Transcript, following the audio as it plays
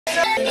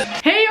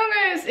Hey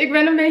jongens, ik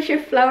ben een beetje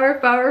flower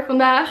power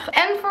vandaag.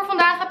 En voor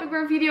vandaag heb ik weer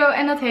een video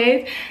en dat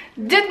heet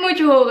Dit moet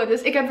je horen.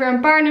 Dus ik heb weer een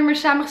paar nummers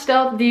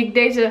samengesteld die ik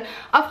deze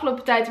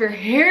afgelopen tijd weer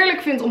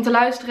heerlijk vind om te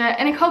luisteren.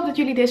 En ik hoop dat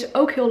jullie deze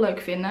ook heel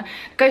leuk vinden.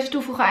 Dan kan je ze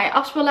toevoegen aan je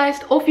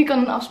afspeellijst. Of je kan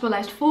een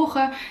afspeellijst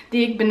volgen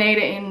die ik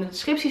beneden in de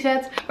descriptie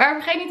zet.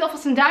 Maar vergeet niet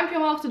alvast een duimpje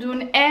omhoog te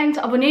doen en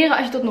te abonneren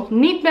als je dat nog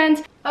niet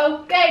bent.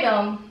 Oké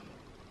dan.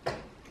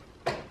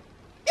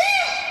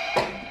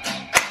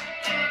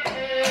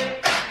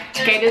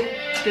 Oké,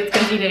 dit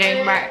kent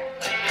iedereen, maar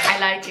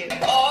I like it.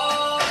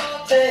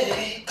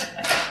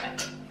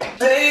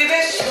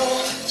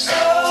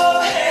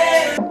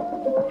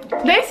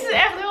 Deze is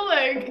echt heel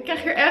leuk. Ik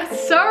krijg hier echt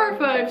summer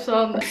vibes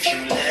van.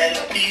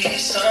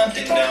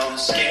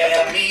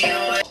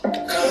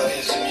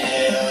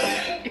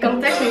 Ik kan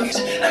de tekst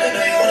niet.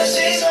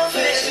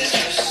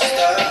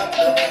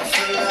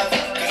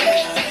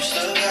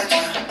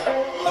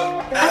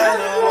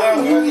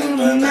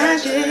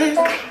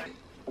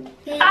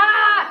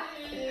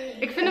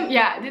 Ik vind hem,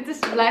 ja, dit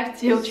blijft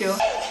heel chill.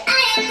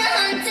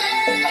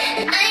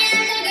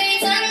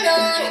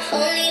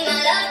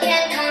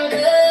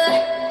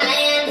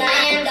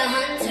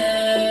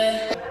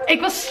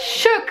 Ik was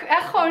shook,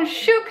 echt gewoon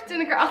shook toen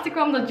ik erachter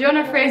kwam dat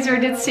Jonah Fraser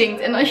dit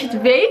zingt. En als je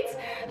het weet,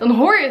 dan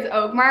hoor je het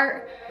ook.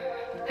 Maar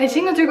hij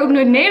zingt natuurlijk ook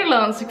nooit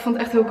Nederlands. Ik vond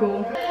het echt heel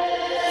cool.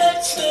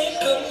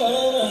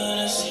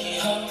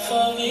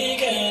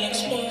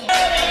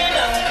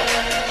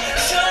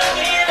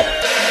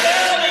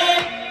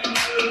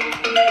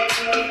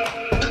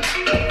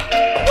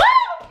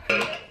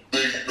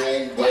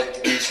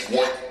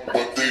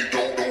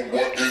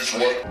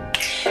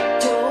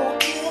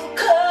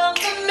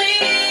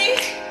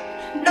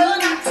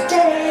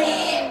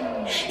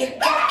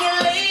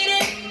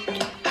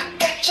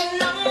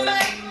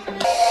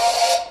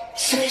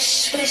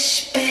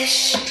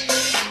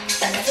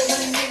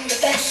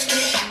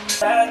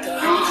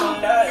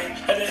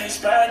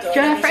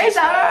 Jonah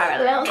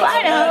Fraser, Lil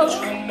Klein.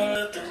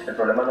 El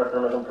problema nuestro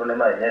no es un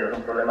problema de dinero, es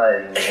un problema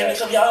de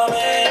dignidad.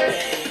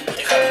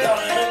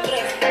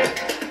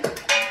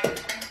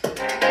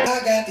 I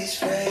got this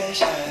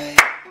fresh eye,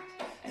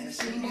 and I've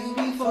seen you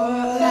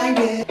before like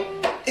this.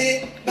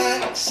 It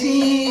might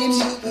seem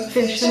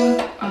superficial,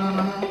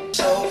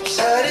 so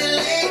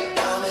suddenly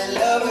I'm in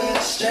love with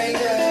a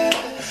stranger.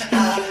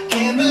 I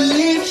can't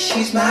believe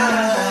she's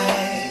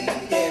mine.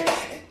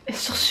 Het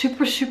is toch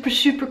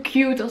super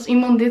cute als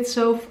iemand dit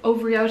zo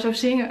over jou zou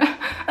zingen.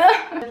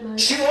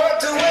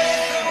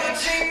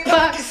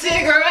 Fuck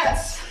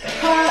cigarettes,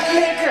 hot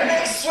liquor,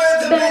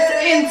 better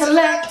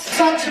intellect,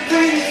 such a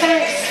pretty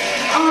face,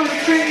 on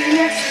a pretty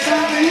next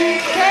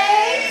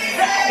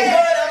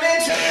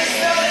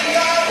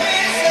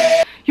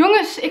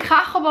Jongens, ik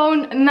ga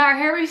gewoon naar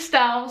Harry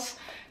Styles.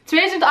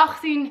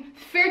 2018,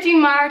 14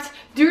 maart,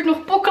 duurt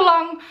nog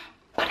pokkenlang,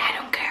 but I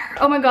don't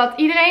care. Oh my god,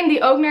 iedereen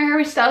die ook naar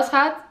Harry Styles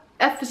gaat,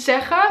 even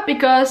zeggen,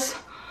 because...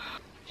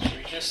 Should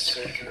we just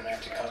search for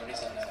romantic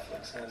comedies on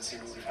Netflix and then see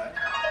what we find?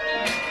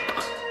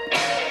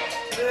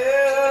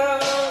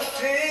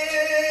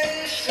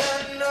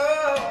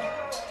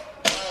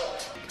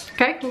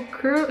 Kijk hoe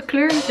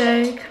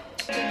kleurrijk.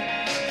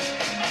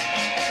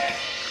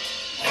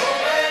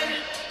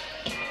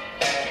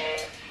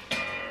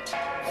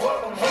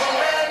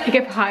 Ik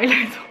heb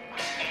highlight op.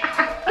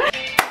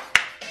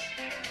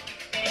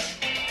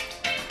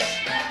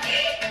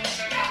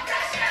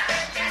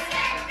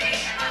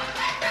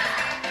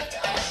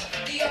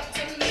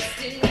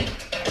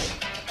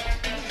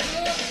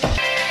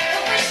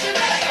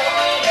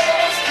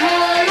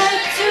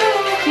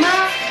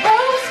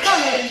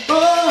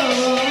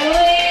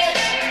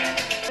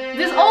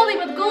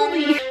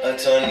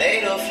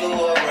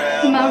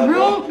 My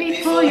room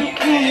before you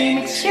came,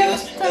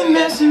 excuse the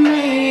mess and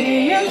made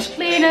it.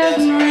 Usually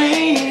doesn't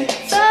rain.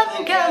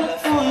 Southern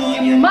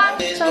California, my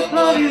so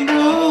bloody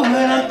room.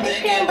 When I'm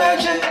thinking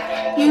about you,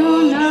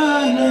 you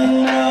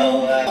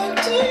know.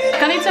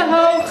 Kan niet zo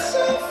hoog.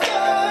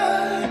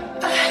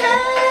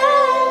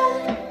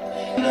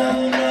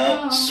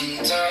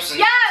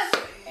 Yes!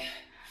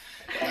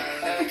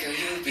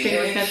 Ik weet niet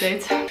wat ik net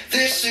deed.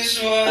 This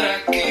is what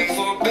I came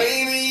for,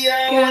 baby.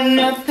 Got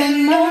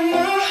nothing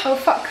more. Oh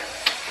fuck.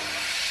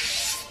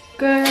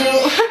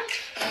 Girl.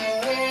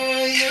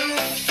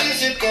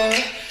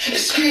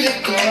 It's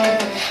critical.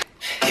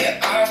 Yeah,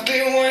 I've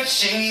been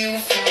watching you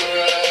for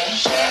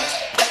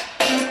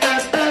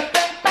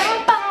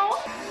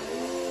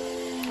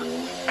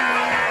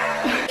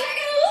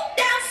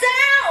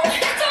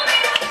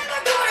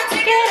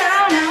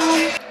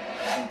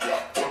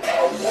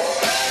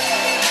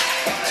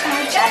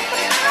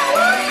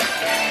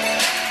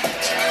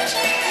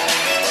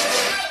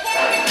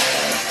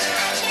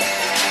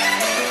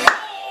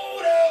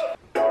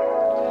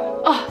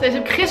Deze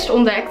heb ik gisteren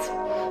ontdekt.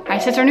 Hij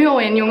zit er nu al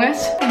in, jongens.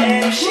 I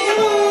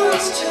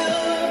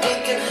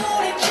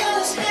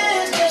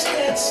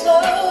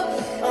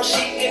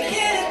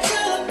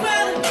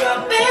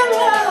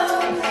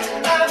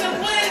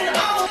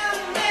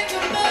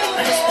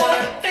just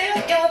wanna feel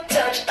your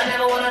touch. I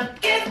never wanna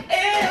give in.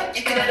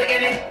 You can never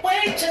give me.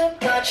 way too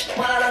much.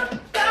 While I'm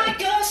by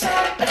your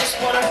side, I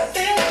just wanna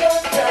feel your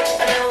touch.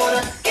 I don't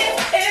wanna give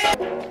it.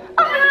 I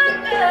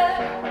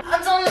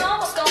don't know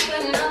what's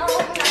going on.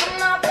 I'm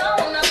not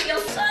blowing up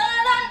your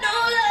side. I know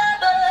love,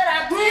 but I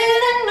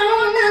didn't know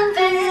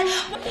nothing.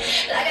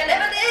 Like I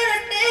never did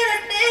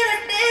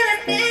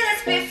this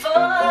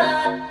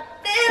before.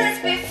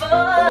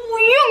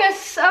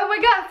 Jongens, oh my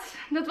god.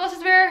 Dat was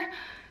het weer.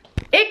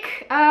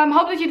 Ik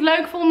hoop dat jullie het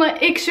leuk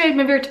vonden. Ik zweet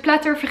me weer te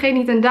pletter. Vergeet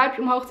niet een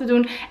duimpje omhoog te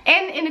doen.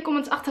 En in de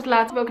comments achter te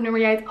laten welke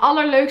nummer jij het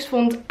allerleukst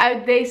vond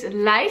uit deze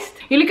lijst.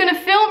 Jullie kunnen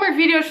veel meer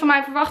video's van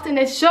mij verwachten in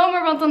deze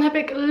zomer. Want dan heb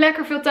ik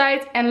lekker veel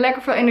tijd en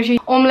lekker veel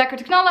energie om lekker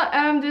te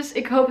knallen. Dus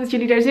ik hoop dat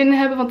jullie daar zin in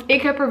hebben. Want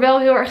ik heb er wel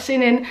heel erg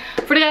zin in.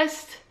 Voor de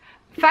rest,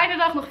 fijne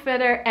dag nog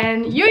verder.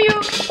 En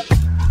joejoe!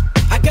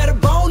 I got a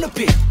bone to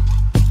pick.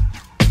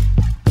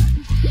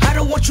 I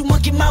don't want you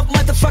monkey mouth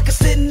motherfucker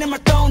sitting in my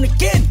throne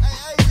again.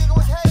 Hey, nigga,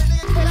 what's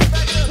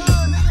happening?